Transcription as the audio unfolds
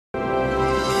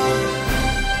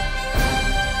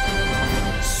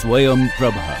Swayam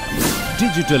Prabha.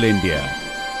 Digital India.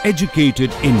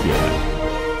 Educated India.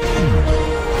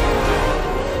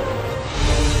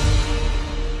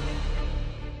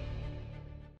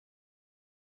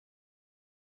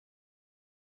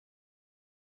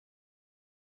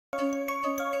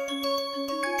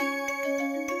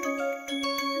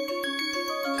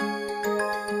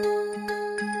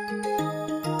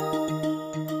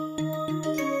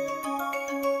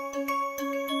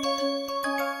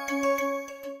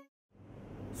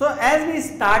 So as we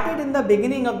started in the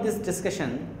beginning of this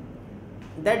discussion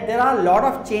that there are a lot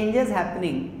of changes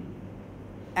happening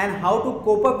and how to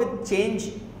cope up with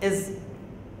change is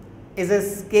a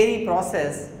scary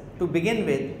process to begin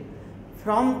with.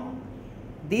 From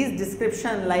these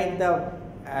description like the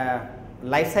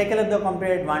life cycle of the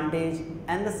competitive advantage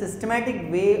and the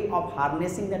systematic way of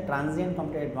harnessing the transient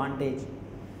competitive advantage,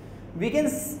 we can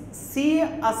see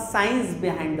a science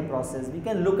behind the process. We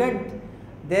can look at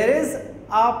there is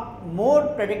a more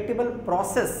predictable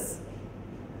process.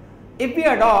 If we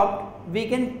adopt, we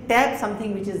can tap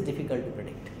something which is difficult to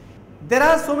predict. There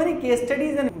are so many case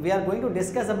studies and we are going to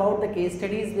discuss about the case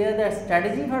studies where the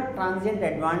strategy for transient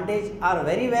advantage are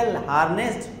very well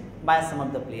harnessed by some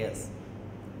of the players.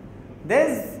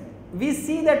 We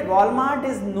see that Walmart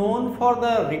is known for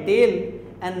the retail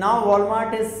and now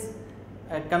Walmart is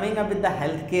coming up with the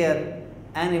healthcare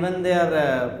and even they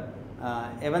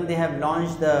have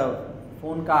launched the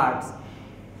phone cards.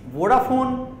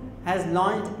 Vodafone has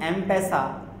launched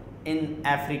M-Pesa in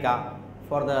Africa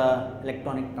for the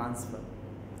electronic transfer.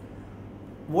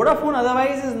 Vodafone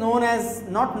otherwise is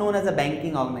not known as a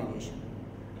banking organization,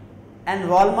 and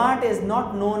Walmart is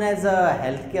not known as a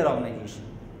healthcare organization.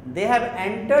 They have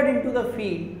entered into the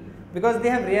field because they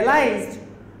have realized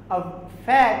a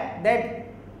fact that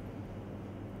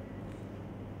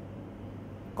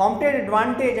competitive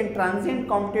advantage and transient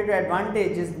competitive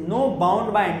advantage is no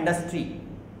bound by industry,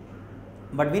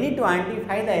 but we need to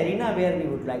identify the arena where we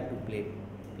would like to play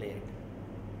it.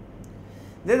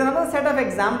 There is another set of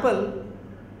example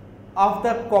of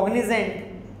the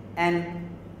Cognizant and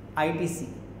ITC.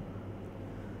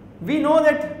 We know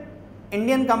that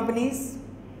Indian companies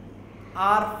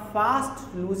are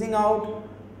fast losing out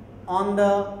on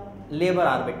the labor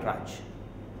arbitrage.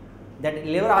 That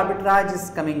labor arbitrage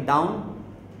is coming down.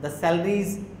 The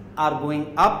salaries are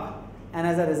going up, and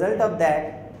as a result of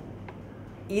that,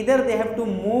 either they have to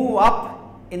move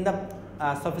up in the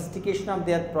sophistication of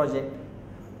their project,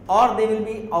 or they will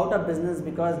be out of business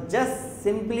because just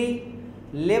simply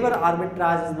labor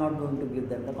arbitrage is not going to give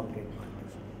them the competitive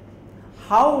advantage.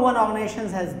 How one organization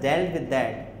has dealt with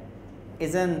that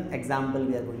is an example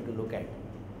we are going to look at.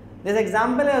 This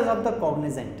example is of the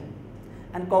Cognizant,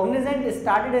 and Cognizant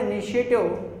started an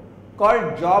initiative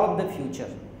called Job of the Future.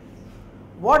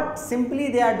 What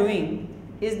simply they are doing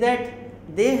is that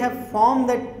they have formed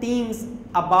the teams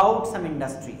about some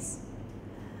industries.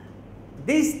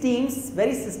 These teams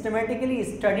very systematically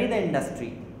study the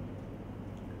industry,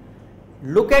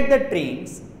 look at the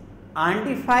trends,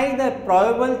 identify the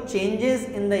probable changes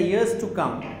in the years to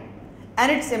come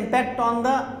and its impact on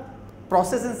the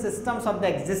process and systems of the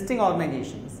existing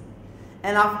organizations.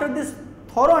 And after this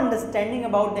thorough understanding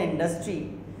about the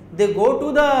industry, they go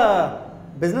to the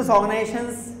business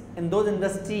organizations in those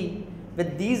industry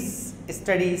with these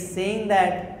studies saying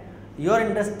that your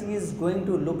industry is going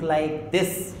to look like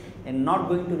this and not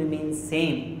going to remain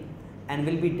same and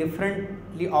will be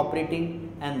differently operating,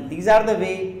 and these are the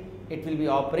way it will be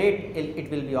operating.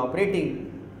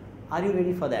 Are you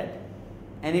ready for that?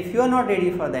 And if you are not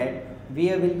ready for that, we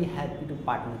will be happy to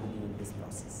partner with you in this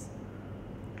process.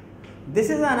 This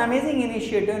is an amazing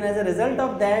initiative, and as a result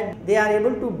of that, they are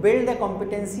able to build a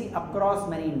competency across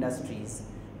many industries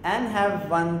and have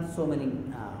won so many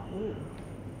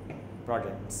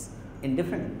projects in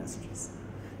different industries.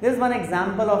 There is one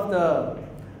example of the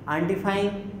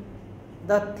identifying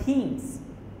the themes,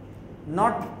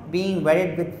 not being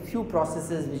wedded with few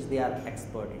processes which they are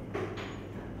expert in.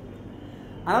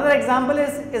 Another example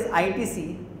is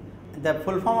ITC. The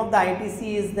full form of the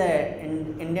ITC is the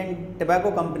Indian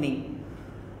Tobacco Company.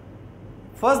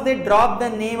 First they drop the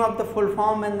name of the full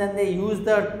form and then they use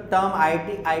the term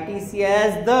ITC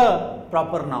as the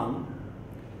proper noun,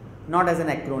 not as an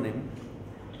acronym.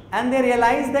 And they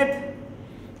realize that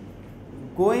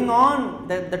going on,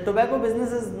 the tobacco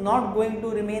business is not going to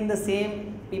remain the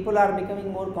same. People are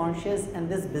becoming more conscious, and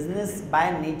this business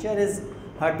by nature is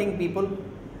hurting people.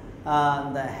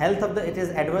 It is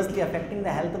adversely affecting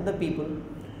the health of the people.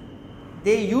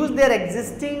 They use their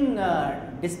existing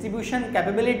distribution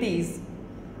capabilities,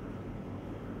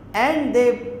 and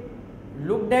they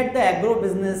looked at the agro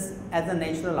business as a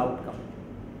natural outcome.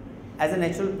 as a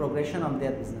natural progression of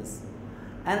their business.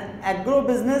 And agro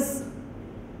business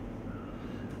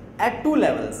at two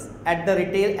levels, at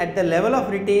the level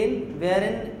of retail,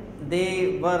 wherein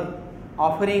they were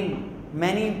offering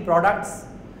many products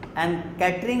and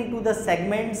catering to the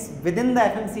segments within the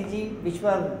FMCG which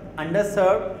were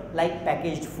underserved, like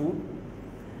packaged food.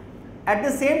 At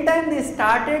the same time, they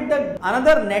started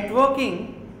another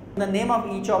networking in the name of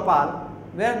eChopal,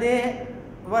 where they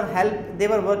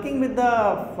were working with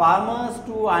the farmers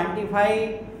to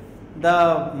identify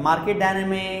the market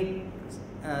dynamic,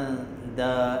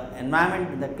 the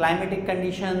environment, the climatic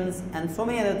conditions, and so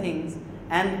many other things,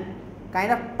 and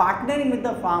kind of partnering with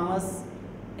the farmers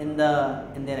in their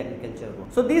agriculture work.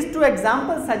 So these two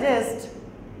examples suggest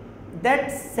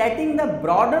that setting the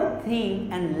broader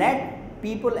theme and let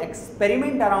people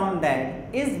experiment around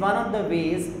that is one of the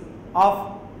ways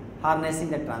of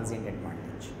harnessing the transient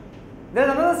advantage. There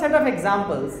is another set of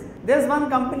examples. There is one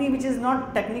company which is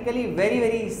not technically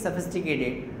very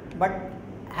sophisticated, but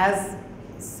has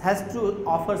to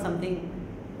offer something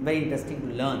very interesting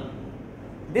to learn.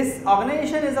 This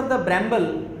organization is of the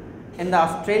Bramble in the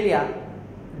Australia.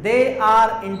 They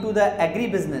are into the agri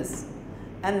business,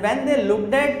 and when they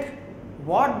looked at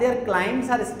what their clients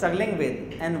are struggling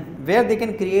with and where they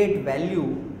can create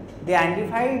value, they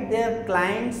identified their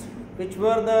clients, which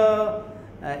were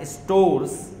the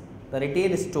stores, the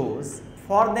retail stores.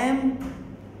 For them,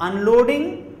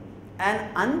 unloading and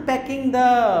unpacking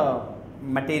the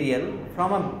material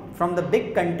from the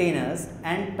big containers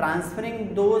and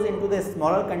transferring those into the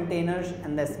smaller containers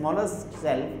and the smaller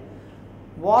shelf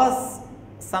was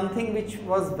something which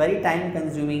was very time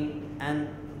consuming, and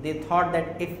they thought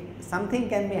that if something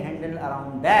can be handled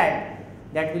around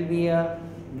that will be a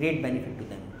great benefit to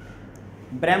them.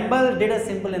 Bramble did a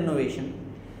simple innovation.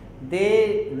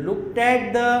 They looked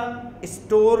at the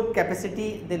store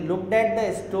capacity, they looked at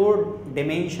the store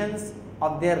dimensions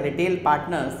of their retail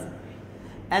partners,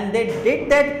 and they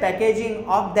did that packaging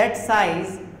of that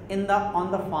size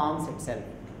on the farms itself.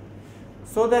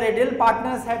 So the retail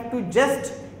partners had to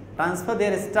just transfer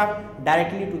their stuff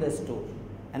directly to the store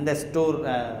and the store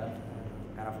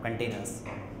kind of containers.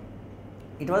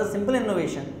 It was a simple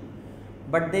innovation,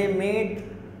 but they made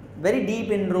very deep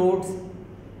inroads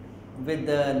with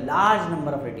a large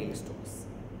number of retail stores,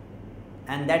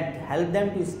 and that helped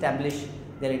them to establish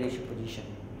their leadership position.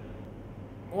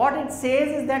 What it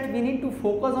says is that we need to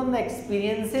focus on the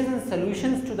experiences and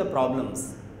solutions to the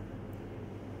problems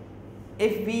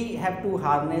if we have to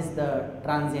harness the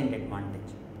transient advantage.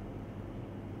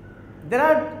 There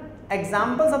are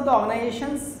examples of the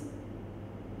organizations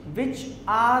which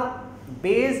are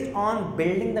based on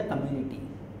building the community.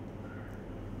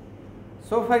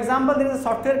 So, for example, there is a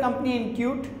software company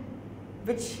Intuit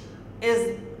which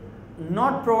is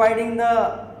not providing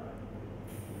the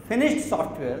finished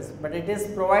softwares, but it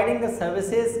is providing the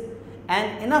services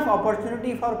and enough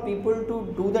opportunity for people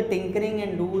to do the tinkering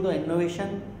and do the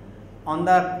innovation on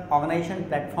the organization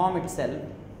platform itself.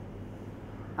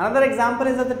 Another example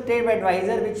is of the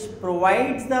TripAdvisor, which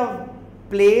provides the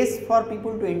place for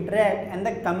people to interact, and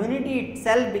the community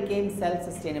itself became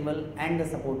self-sustainable and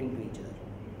supporting to each other.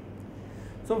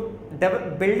 So,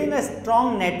 building a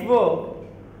strong network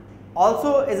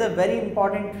also is a very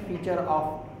important feature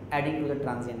of adding to the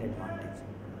transient advantage.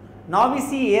 Now we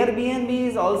see Airbnb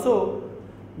is also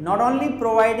not only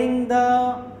providing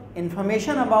the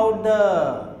information about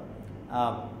the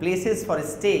places for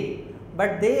stay,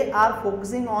 but they are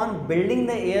focusing on building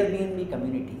the Airbnb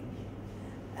community.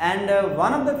 And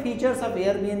one of the features of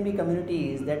Airbnb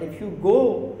community is that if you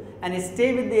go and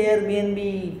stay with the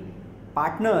Airbnb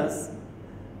partners,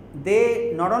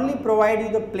 they not only provide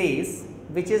you the place,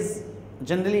 which is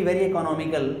generally very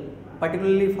economical,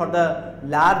 particularly for the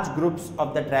large groups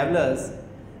of the travelers,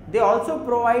 they also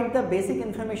provide the basic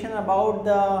information about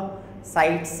the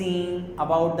sightseeing,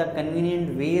 about the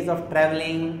convenient ways of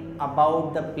traveling,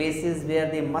 about the places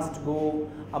where they must go,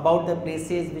 about the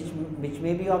places which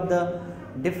may be of the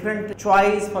different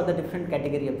choice for the different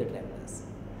category of the travelers.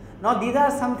 Now these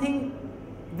are something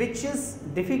which is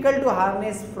difficult to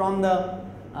harness from the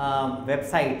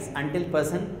websites until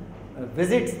person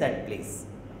visits that place,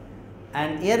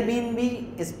 and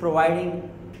Airbnb is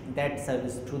providing that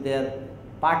service to their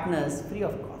partners free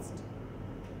of cost.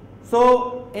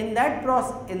 So in that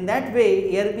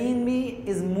way, Airbnb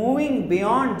is moving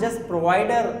beyond just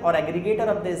provider or aggregator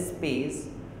of this space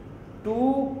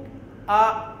to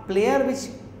a player which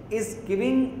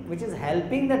is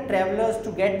helping the travelers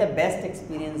to get the best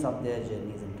experience of their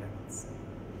journeys and travels.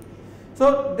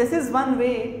 So this is one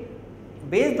way,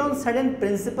 based on certain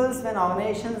principles, when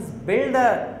organizations build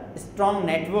a strong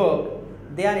network,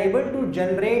 they are able to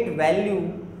generate value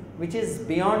which is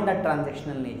beyond the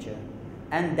transactional nature,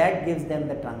 and that gives them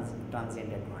the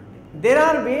transient advantage. There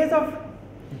are ways of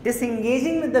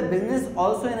disengaging with the business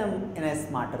also in a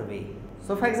smarter way.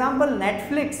 So, for example,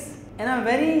 Netflix, in a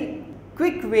very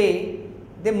quick way,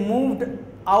 they moved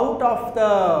out of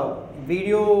the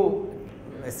video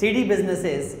CD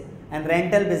businesses and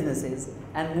rental businesses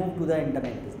and moved to the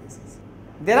internet businesses.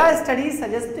 There are studies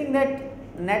suggesting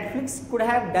that Netflix could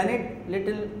have done it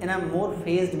little in a more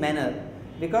phased manner,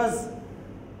 because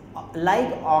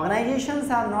like organizations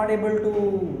are not able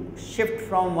to shift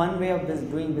from one way of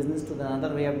doing business to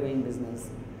another way of doing business,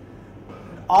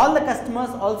 all the customers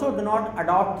also do not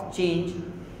adopt change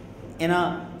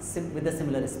with a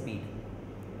similar speed.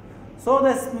 So,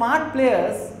 the smart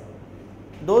players,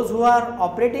 those who are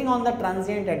operating on the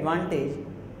transient advantage,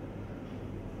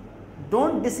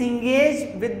 don't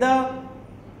disengage with the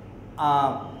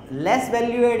less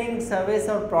value adding service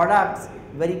or products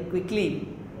very quickly.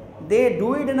 They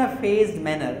do it in a phased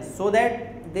manner so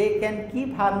that they can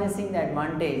keep harnessing the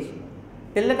advantage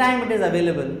till the time it is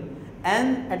available,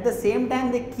 and at the same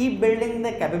time they keep building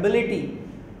the capability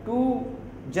to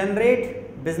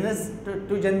generate business,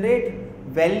 to generate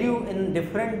value in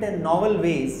different and novel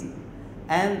ways,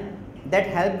 and that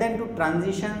help them to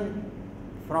transition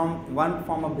from one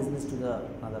form of business to the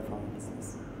other form of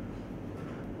business.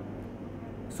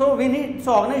 So,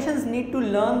 organizations need to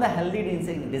learn the healthy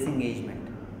disengagement.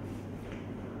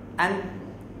 And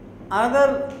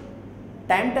another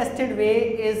time tested way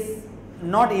is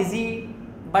not easy,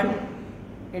 but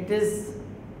it is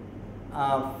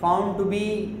found to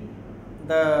be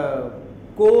the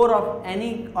core of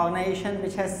any organization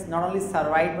which has not only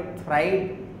survived but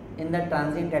thrived in the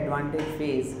transient advantage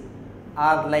phase,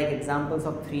 are like examples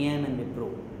of 3M and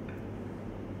Wipro.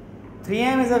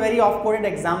 3M is a very oft-quoted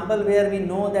example where we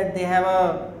know that they have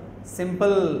a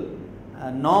simple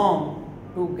norm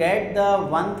to get the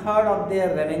 1/3 of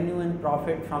their revenue and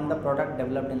profit from the product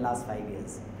developed in last 5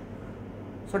 years.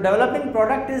 So, developing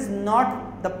product is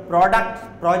not the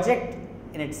project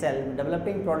in itself.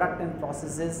 Developing product and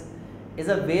processes is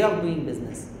a way of doing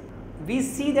business. We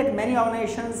see that many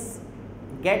organizations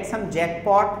get some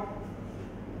jackpot,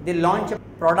 they launch a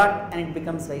product and it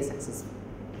becomes very successful.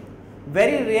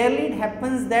 Very rarely it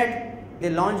happens that they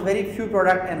launch very few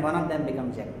products and one of them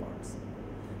becomes jackpots.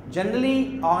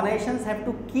 Generally, organizations have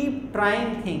to keep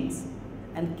trying things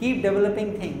and keep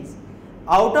developing things.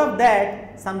 Out of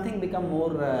that, something become more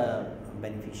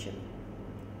beneficial.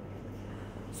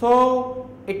 So,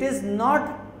 it is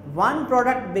not one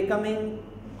product becoming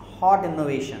hot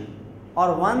innovation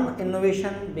or one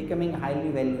innovation becoming highly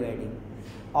value adding.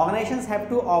 Organizations have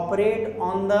to operate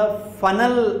on the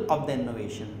funnel of the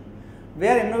innovation,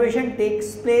 where innovation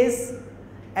takes place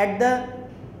at the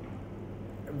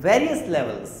various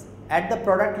levels, at the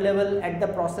product level, at the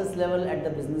process level, at the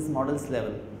business models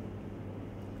level,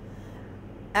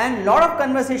 and lot of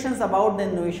conversations about the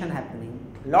innovation happening,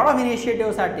 lot of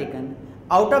initiatives are taken.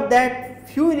 Out of that,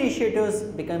 few initiatives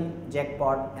become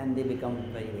jackpot and they become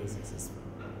very, very successful.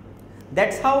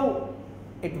 That's how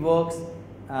it works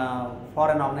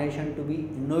for an organization to be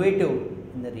innovative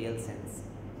in the real sense.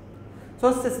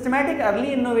 So, systematic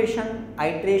early innovation,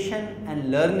 iteration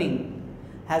and learning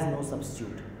has no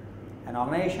substitute. An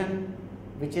organization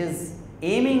which is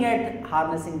aiming at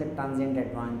harnessing the transient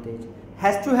advantage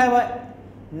has to have a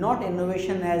not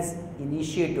innovation as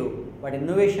initiative, but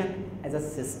innovation as a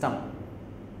system.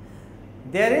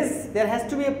 There has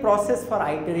to be a process for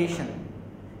iteration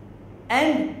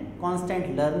and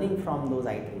constant learning from those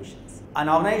iterations. An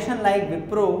organization like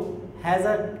Wipro has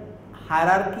a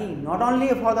hierarchy not only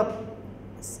for the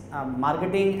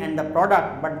marketing and the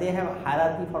product, but they have a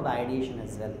hierarchy for the ideation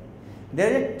as well. There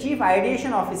is a chief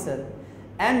ideation officer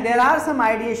and there are some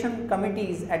ideation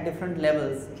committees at different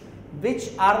levels,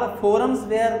 which are the forums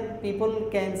where people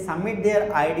can submit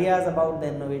their ideas about the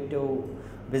innovative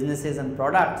businesses and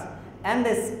products, and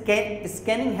the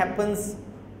scanning happens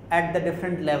at the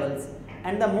different levels,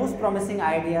 and the most promising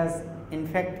ideas in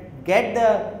fact get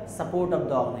the support of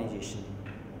the organization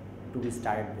to be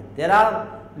started with. There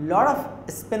are lot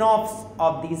of spin-offs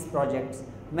of these projects.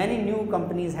 Many new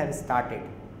companies have started,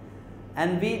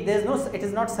 and it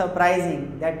is not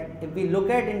surprising that if we look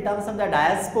at in terms of the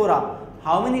diaspora,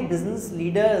 how many business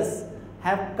leaders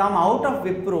have come out of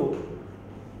Wipro,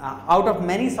 out of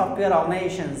many software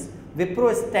organizations.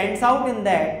 Wipro stands out in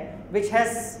that, which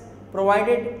has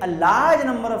provided a large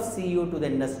number of CEO to the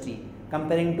industry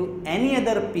comparing to any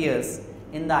other peers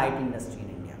in the IT industry in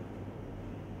India.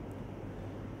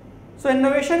 So,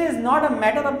 innovation is not a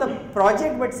matter of the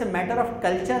project, but it is a matter of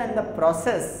culture and the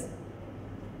process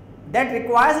that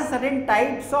requires a certain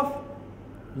types of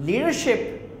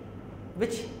leadership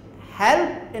which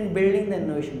help in building the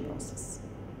innovation process,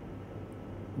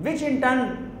 which in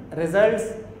turn results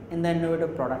in the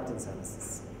innovative products and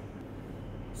services.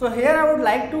 So here I would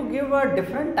like to give a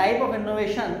different type of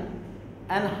innovation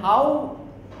and how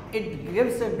it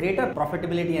gives a greater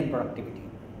profitability and productivity.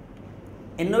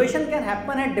 Innovation can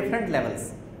happen at different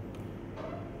levels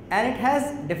and it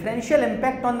has differential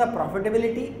impact on the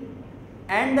profitability,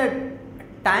 and the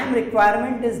time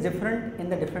requirement is different in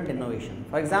the different innovation.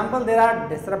 For example, there are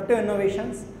disruptive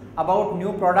innovations about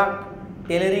new product,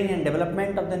 tailoring and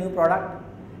development of the new product,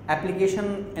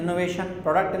 application innovation,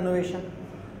 product innovation.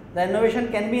 The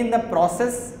innovation can be in the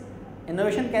process,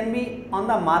 innovation can be on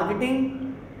the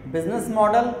marketing, business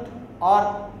model,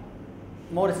 or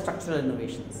more structural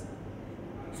innovations.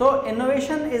 So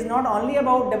innovation is not only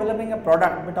about developing a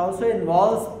product but also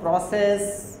involves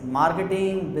process,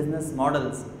 marketing, business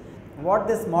models. What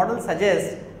this model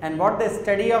suggests and what the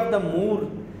study of the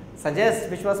Moore suggests,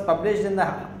 which was published in the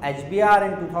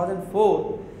HBR in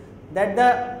 2004, that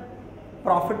the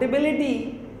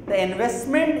profitability, the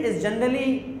investment is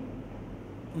generally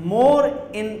more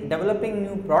in developing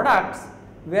new products,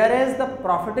 whereas the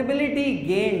profitability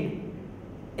gained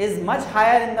is much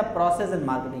higher in the process and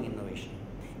marketing innovation.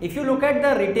 If you look at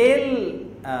the retail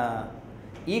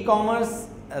e-commerce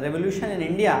revolution in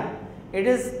India, it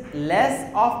is less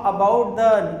of about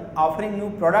the offering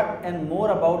new product and more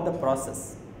about the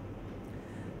process.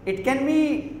 It can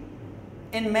be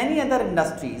in many other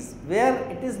industries where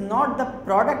it is not the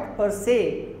product per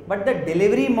se, but the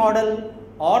delivery model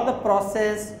or the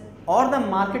process or the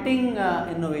marketing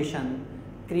innovation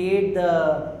create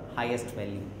the highest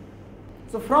value.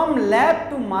 So from lab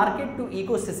to market to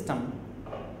ecosystem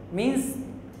means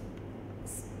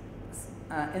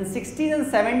in 60s and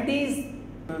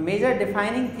 70s, major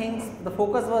defining things, the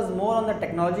focus was more on the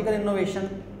technological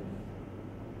innovation.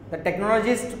 The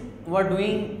technologists were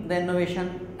doing the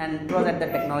innovation and it was at the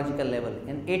technological level.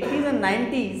 In 80s and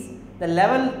 90s, the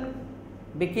level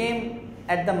became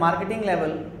at the marketing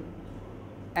level,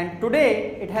 and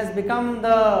today it has become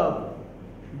the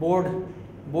board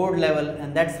level,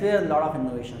 and that's where a lot of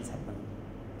innovations happen,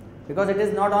 because it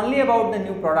is not only about the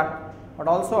new product but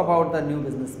also about the new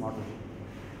business model.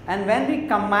 And when we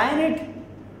combine it,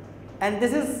 and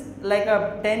this is like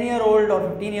a 10-year-old or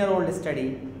 15-year-old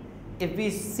study, if we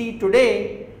see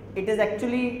today, it is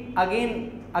actually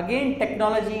again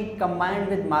technology combined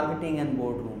with marketing and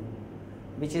boardroom,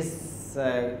 which is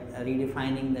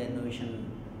redefining the innovation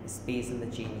space and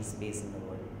the change space in the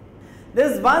world. There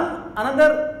is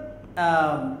another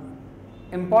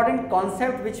important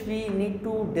concept which we need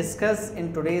to discuss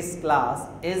in today's class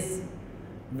is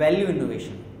value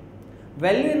innovation.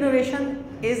 Value innovation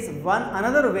is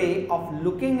another way of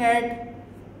looking at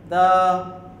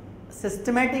the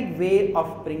systematic way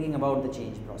of bringing about the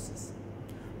change process.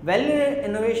 Value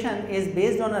innovation is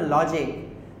based on a logic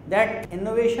that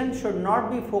innovation should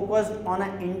not be focused on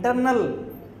an internal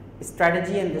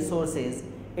strategy and resources,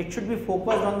 it should be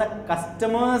focused on the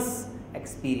customer's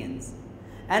experience.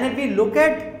 And if we look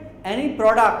at any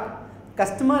product,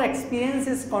 customer experience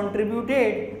is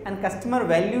contributed and customer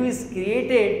value is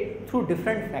created through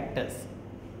different factors.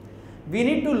 We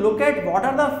need to look at what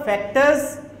are the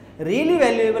factors really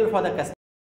valuable for the customer.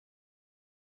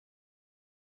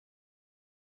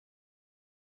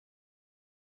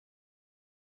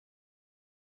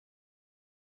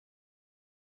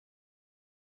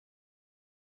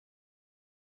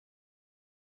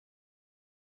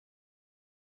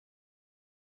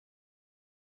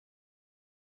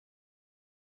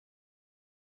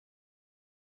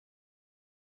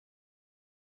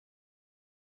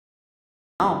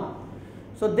 Now,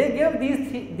 so they give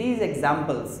these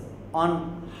examples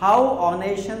on how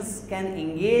organizations can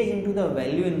engage into the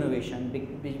value innovation,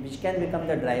 which can become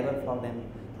the driver for them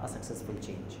a successful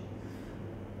change.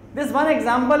 This one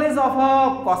example is of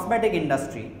a cosmetic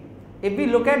industry. If we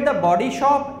look at the body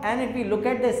shop and if we look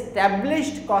at the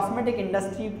established cosmetic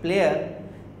industry player,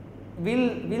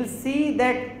 we'll see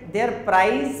that their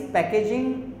price,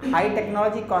 packaging, high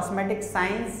technology cosmetic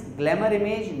science, glamour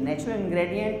image, natural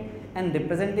ingredient and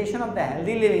representation of the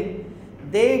healthy living,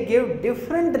 they give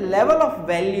different level of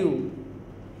value.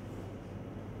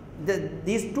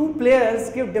 These two players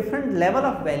give different level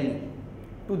of value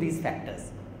to these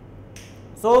factors.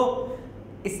 So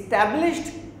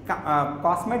established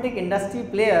cosmetic industry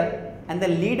player and the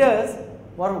leaders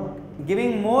were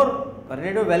giving more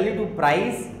relative value to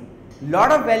price,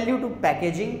 lot of value to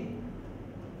packaging,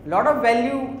 lot of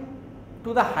value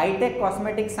to the high tech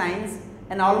cosmetic science,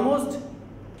 and almost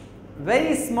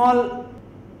very small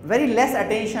very less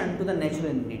attention to the natural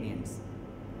ingredients.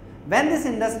 When this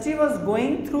industry was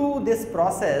going through this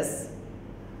process,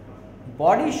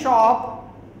 Body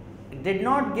Shop did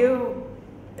not give,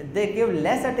 they give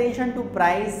less attention to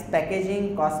price,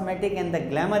 packaging, cosmetic and the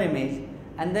glamour image,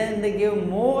 and then they give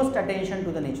most attention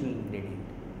to the natural ingredient.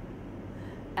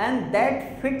 And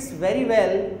that fits very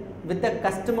well with the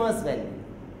customer's value.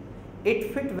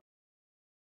 It fit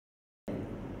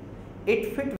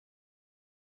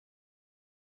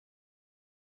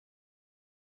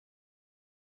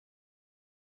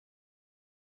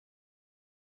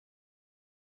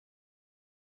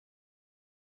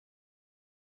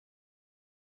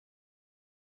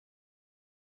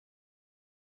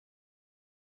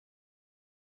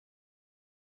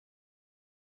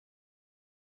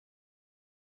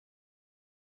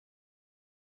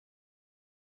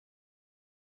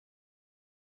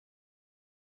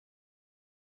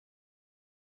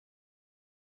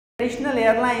Traditional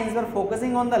airlines were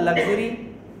focusing on the luxury,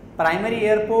 primary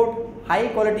airport, high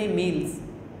quality meals,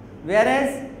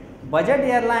 whereas budget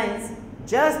airlines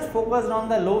just focused on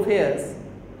the low fares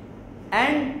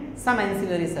and some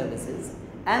ancillary services,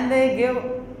 and they give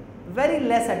very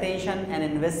less attention and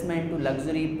investment to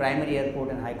luxury, primary airport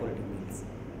and high quality meals.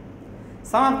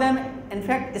 Some of them in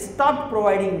fact stopped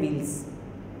providing meals,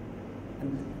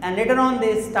 and later on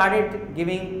they started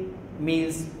giving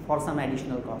meals for some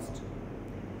additional cost.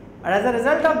 And as a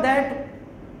result of that,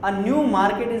 a new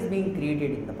market is being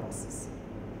created in the process.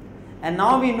 And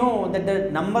now we know that the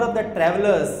number of the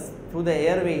travelers through the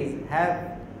airways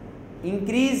have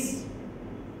increased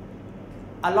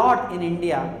a lot in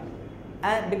India,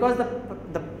 and because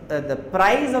the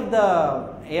price of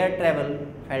the air travel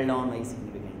fell down very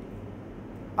significantly.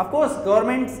 Of course,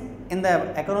 governments in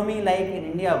the economy like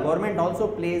in India, government also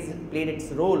played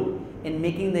its role in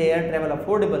making the air travel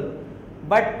affordable.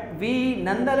 But we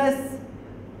nonetheless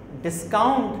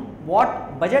discount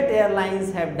what budget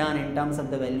airlines have done in terms of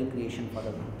the value creation for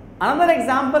the group. Another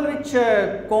example which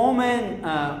Combe and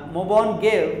Mobon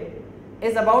gave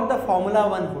is about the Formula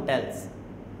 1 hotels.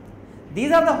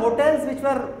 These are the hotels which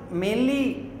were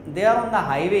mainly there on the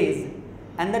highways,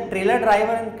 and the trailer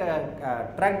driver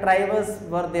and truck drivers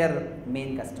were their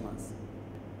main customers.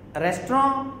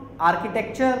 Restaurant,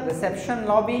 architecture, reception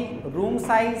lobby, room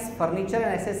size, furniture and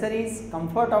accessories,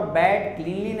 comfort of bed,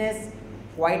 cleanliness,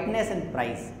 quietness and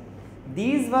price.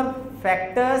 These were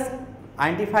factors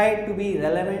identified to be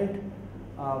relevant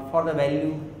for the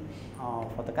value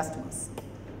for the customers.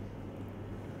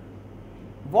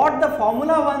 What the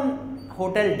Formula 1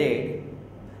 hotel did,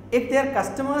 if their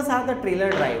customers are the trailer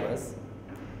drivers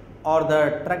or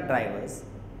the truck drivers,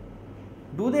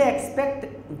 do they expect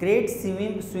great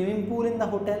swimming pool in the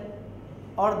hotel,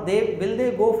 or will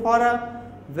they go for a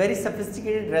very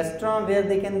sophisticated restaurant where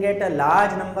they can get a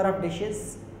large number of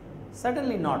dishes?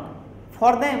 Certainly not.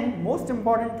 For them, most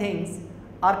important things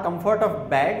are comfort of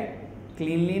bed,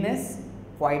 cleanliness,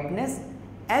 quietness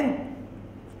and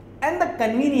the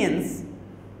convenience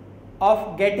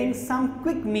of getting some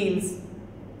quick meals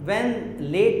when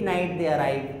late night they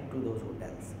arrive to those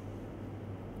hotels.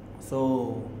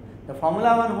 So the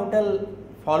Formula 1 hotel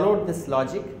followed this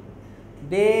logic.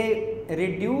 They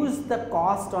reduced the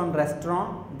cost on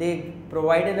restaurant. They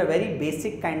provided a very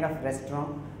basic kind of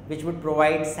restaurant which would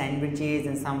provide sandwiches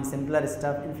and some simpler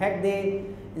stuff. In fact, they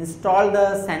installed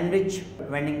the sandwich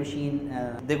vending machine.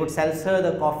 They could self-serve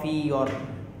the coffee or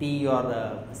tea or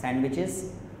the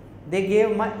sandwiches. They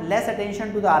gave less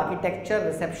attention to the architecture,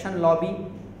 reception lobby.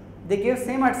 They gave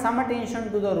some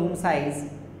attention to the room size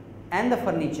and the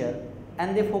furniture,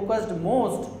 and they focused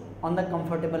most on the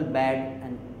comfortable bed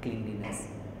and cleanliness.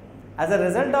 As a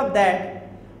result of that,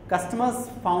 customers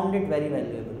found it very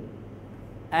valuable,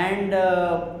 and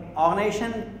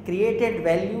organization created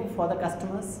value for the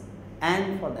customers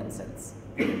and for themselves.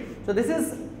 So this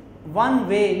is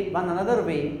another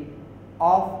way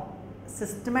of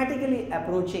systematically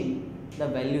approaching the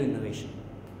value innovation.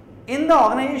 In the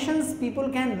organizations, people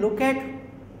can look at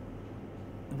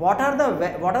what are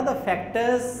the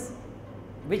factors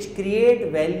which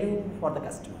create value for the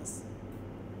customers.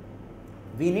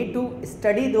 We need to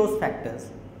study those factors,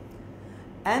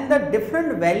 and the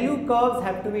different value curves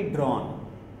have to be drawn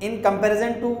in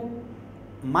comparison to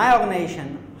my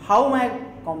organization, how my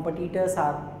competitors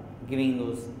are giving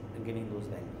those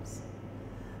values.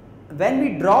 When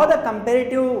we draw the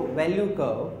comparative value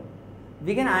curve,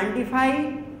 we can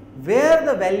identify where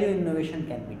the value innovation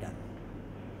can be done,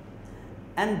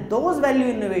 and those value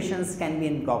innovations can be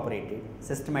incorporated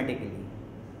systematically,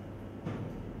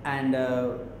 and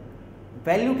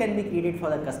value can be created for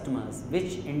the customers,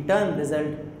 which in turn result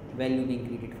value being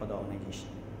created for the organization.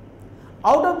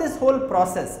 Out of this whole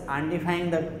process, identifying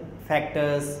the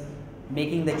factors,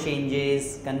 making the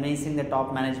changes, convincing the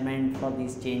top management for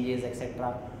these changes,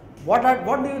 etc. What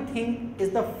do you think is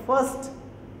the first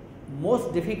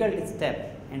most difficult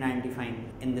step in identifying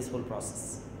in this whole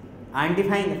process?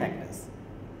 Identifying the factors.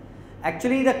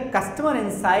 Actually, the customer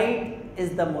insight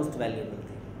is the most valuable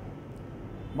thing.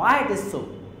 Why it is so?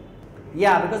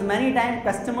 Yeah, because many times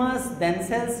customers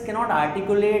themselves cannot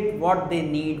articulate what they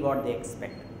need, what they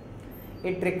expect.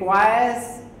 It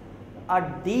requires a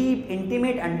deep,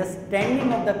 intimate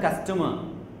understanding of the customer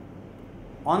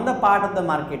on the part of the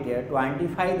marketer to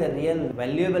identify the real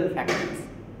valuable factors.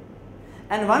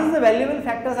 And once the valuable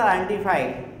factors are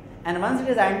identified, and once it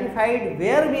is identified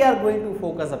where we are going to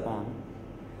focus upon,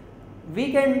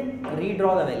 we can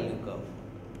redraw the value curve.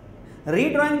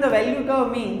 Redrawing the value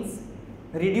curve means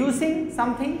reducing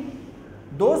something,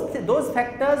 those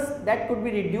factors that could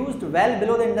be reduced well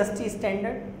below the industry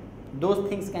standard, those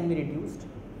things can be reduced.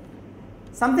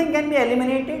 Something can be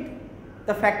eliminated,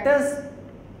 the factors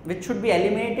which should be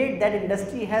eliminated that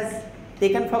industry has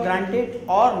taken for granted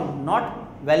or not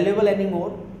valuable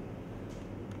anymore.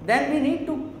 Then we need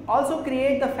to also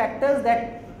create the factors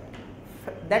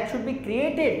that should be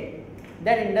created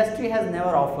that industry has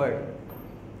never offered,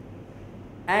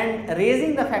 and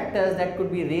raising the factors that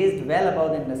could be raised well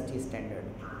above the industry standard.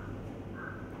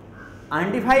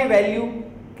 Identify value,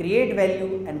 create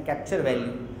value and capture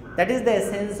value. That is the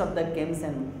essence of the Kim's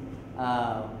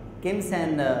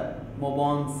and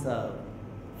Mobon's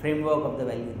framework of the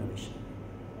value innovation.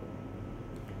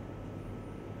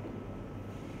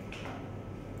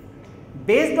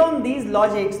 Based on these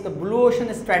logics, the blue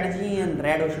ocean strategy and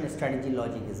red ocean strategy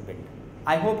logic is built.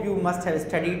 I hope you must have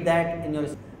studied that in your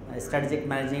strategic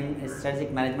management,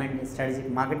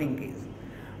 strategic marketing case.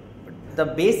 But the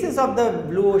basis of the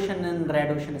blue ocean and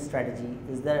red ocean strategy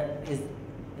is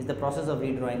the process of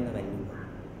redrawing the value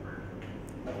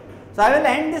curve. So I will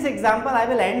end this example. I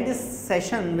will end this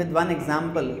session with one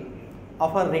example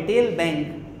of a retail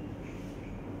bank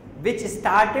which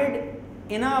started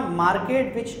in a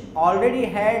market which already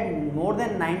had more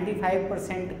than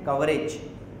 95% coverage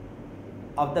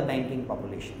of the banking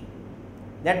population.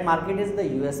 That market is the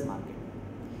US market,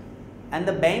 and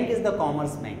the bank is the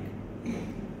Commerce Bank.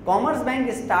 Commerce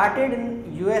Bank started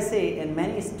in USA, in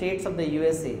many states of the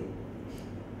USA,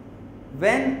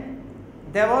 when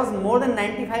there was more than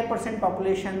 95%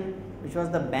 population which was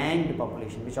the banked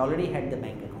population, which already had the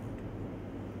bank account.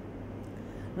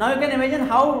 Now you can imagine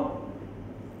how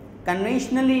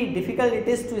conventionally difficult it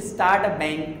is to start a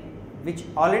bank which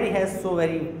already has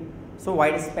so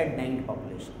widespread banked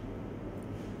population.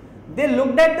 They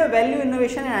looked at the value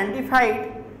innovation and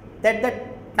identified that the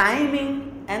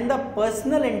timing and the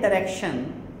personal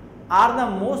interaction are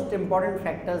the most important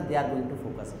factors they are going to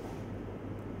focus on.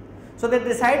 So they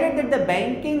decided that the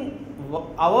banking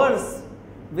hours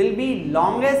will be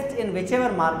longest in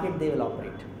whichever market they will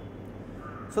operate.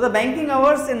 So the banking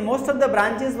hours in most of the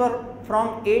branches were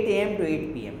from 8 AM to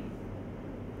 8 PM,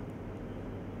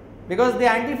 because they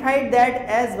identified that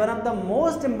as one of the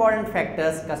most important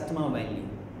factors, customer value.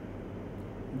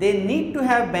 They need to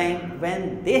have bank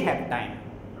when they have time.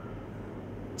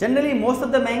 Generally, most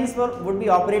of the banks would be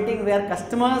operating where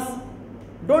customers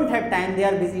don't have time, they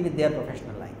are busy with their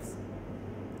professional lives.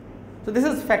 So this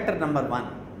is factor number one,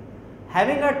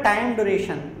 having a time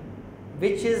duration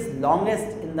which is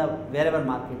longest in the whichever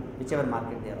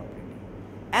market they are operating.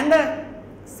 And the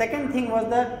second thing was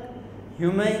the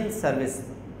humane service,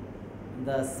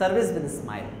 the service with a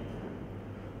smile.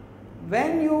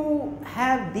 When you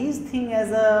have these things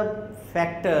as a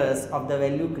factors of the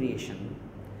value creation,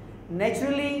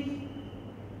 naturally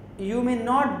you may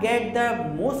not get the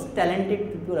most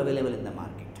talented people available in the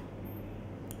market.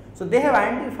 So they have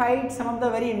identified some of the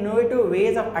very innovative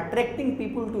ways of attracting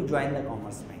people to join the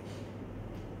Commerce Bank.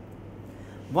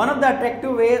 One of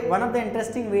the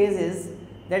interesting ways is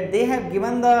that they have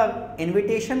given the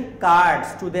invitation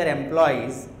cards to their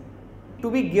employees to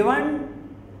be given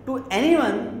to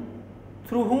anyone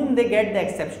through whom they get the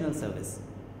exceptional service.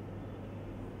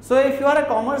 So if you are a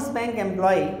Commerce Bank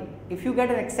employee, if you get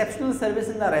an exceptional service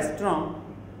in the restaurant,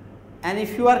 and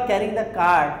if you are carrying the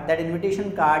card, that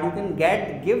invitation card, you can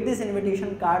give this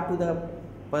invitation card to the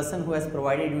person who has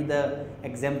provided you the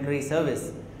exemplary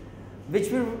service, which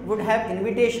would have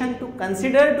invitation to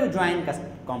consider to join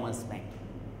Commerce Bank.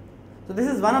 So this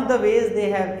is one of the ways they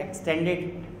have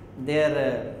extended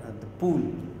their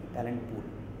talent pool.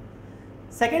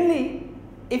 Secondly,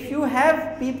 if you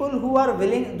have people who are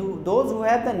willing, those who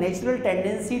have the natural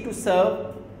tendency to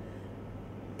serve,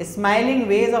 smiling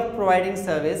ways of providing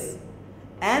service,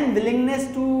 and willingness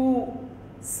to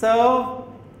serve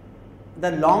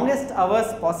the longest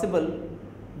hours possible,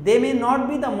 they may not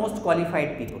be the most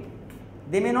qualified people.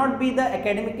 They may not be the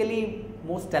academically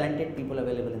most talented people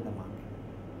available in the market.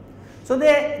 So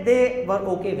they were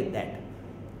okay with that.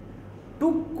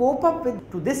 To cope up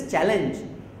to this challenge,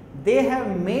 they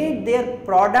have made their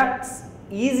products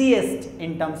easiest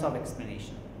in terms of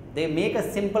explanation. They make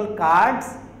a simple cards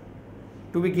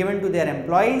to be given to their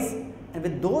employees, and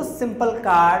with those simple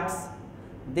cards,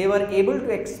 they were able to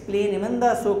explain even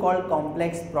the so-called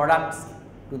complex products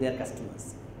to their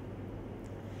customers.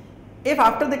 If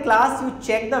after the class you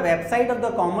check the website of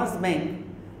the Commerce Bank,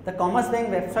 the Commerce Bank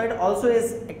website also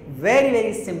is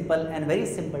very simple and very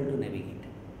simple to navigate.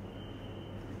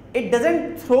 It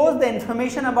doesn't throw the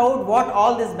information about what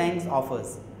all this banks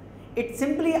offers. It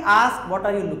simply asks what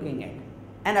are you looking at,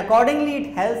 and accordingly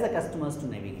it helps the customers to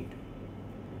navigate.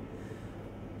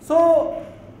 So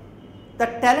the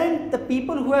talent, the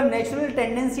people who have natural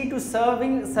tendency to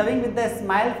serving with a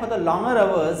smile for the longer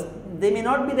hours, they may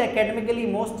not be the academically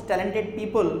most talented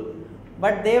people,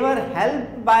 but they were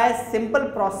helped by simple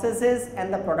processes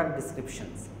and the product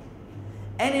descriptions.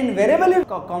 And invariably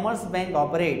Commerce Bank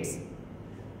operates,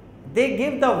 they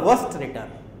give the worst return.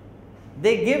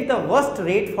 They give the worst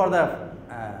rate for the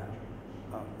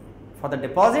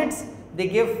deposits, they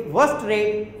give worst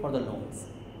rate for the loans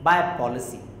by a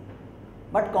policy.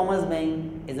 But Commerce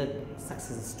Bank is a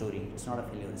success story, it is not a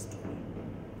failure story.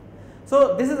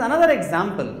 So this is another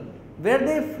example where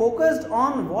they focused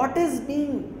on what is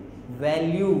being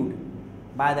valued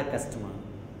by the customer,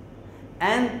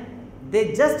 and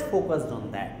they just focused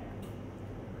on that.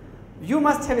 You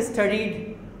must have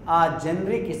studied a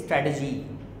generic strategy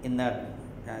in the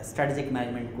strategic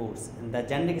management course, and the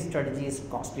generic strategy is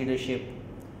cost leadership,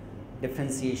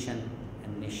 differentiation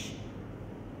and niche.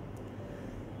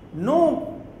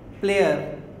 No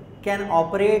player can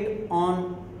operate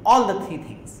on all the three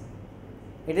things.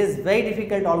 It is very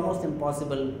difficult, almost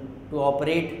impossible to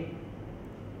operate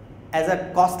as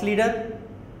a cost leader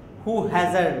who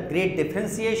has a great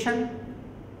differentiation,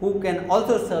 who can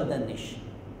also serve the niche.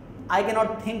 I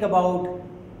cannot think about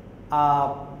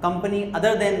a company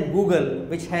other than Google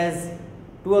which has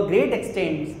to a great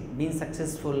extent been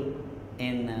successful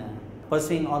in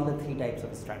pursuing all the three types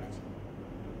of strategy.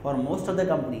 For most of the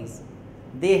companies,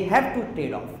 they have to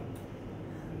trade off.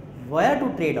 Where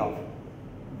to trade off,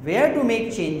 where to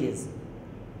make changes,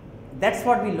 that is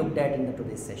what we looked at in the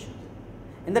today's session.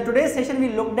 In the today's session, we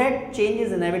looked at change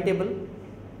is inevitable.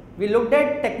 We looked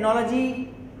at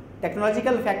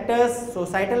technological factors,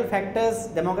 societal factors,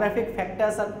 demographic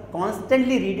factors are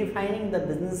constantly redefining the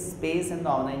business space and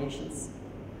the organizations.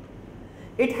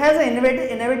 It has an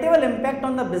inevitable impact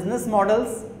on the business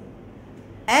models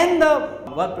and the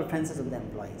work preferences of the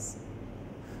employees.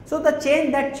 So that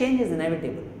change is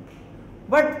inevitable.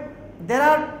 But there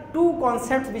are two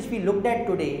concepts which we looked at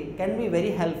today can be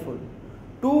very helpful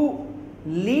to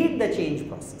lead the change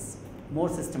process more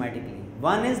systematically.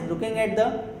 One is looking at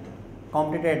the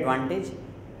competitive advantage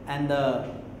and the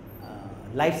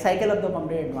life cycle of the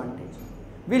competitive advantage.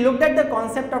 We looked at the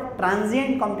concept of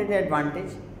transient competitive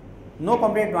advantage. No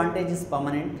competitive advantage is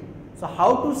permanent. So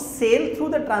how to sail through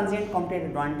the transient competitive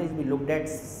advantage, we looked at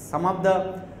some of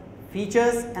the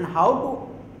features and how to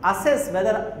assess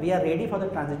whether we are ready for the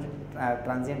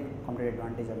transient competitive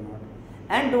advantage or not.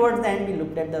 And towards the end, we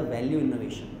looked at the value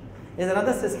innovation. There is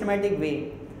another systematic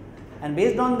way, and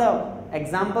based on the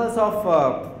examples of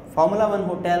Formula 1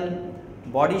 hotel,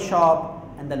 body shop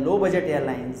and the low budget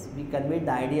airlines, we conveyed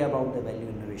the idea about the value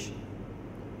innovation.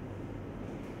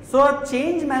 So a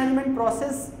change management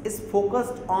process is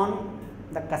focused on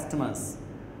the customers.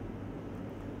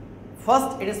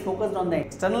 First, it is focused on the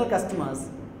external customers,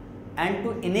 and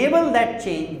to enable that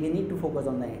change, we need to focus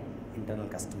on the internal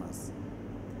customers.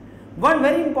 One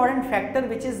very important factor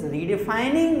which is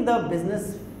redefining the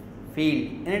business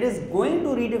field, and it is going to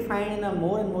redefine in a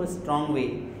more and more strong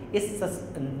way, is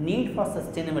need for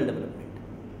sustainable development.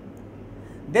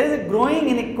 There is a growing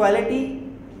inequality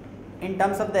in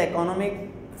terms of the economic,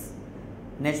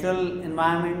 natural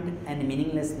environment and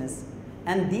meaninglessness,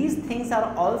 and these things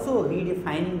are also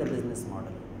redefining the business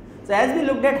model. So as we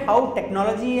looked at how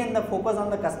technology and the focus on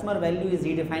the customer value is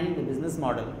redefining the business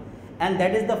model, and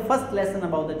that is the first lesson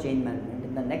about the change management.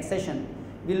 In the next session,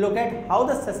 we will look at how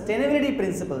the sustainability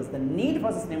principles, the need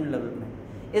for sustainable development,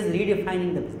 is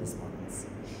redefining the business model.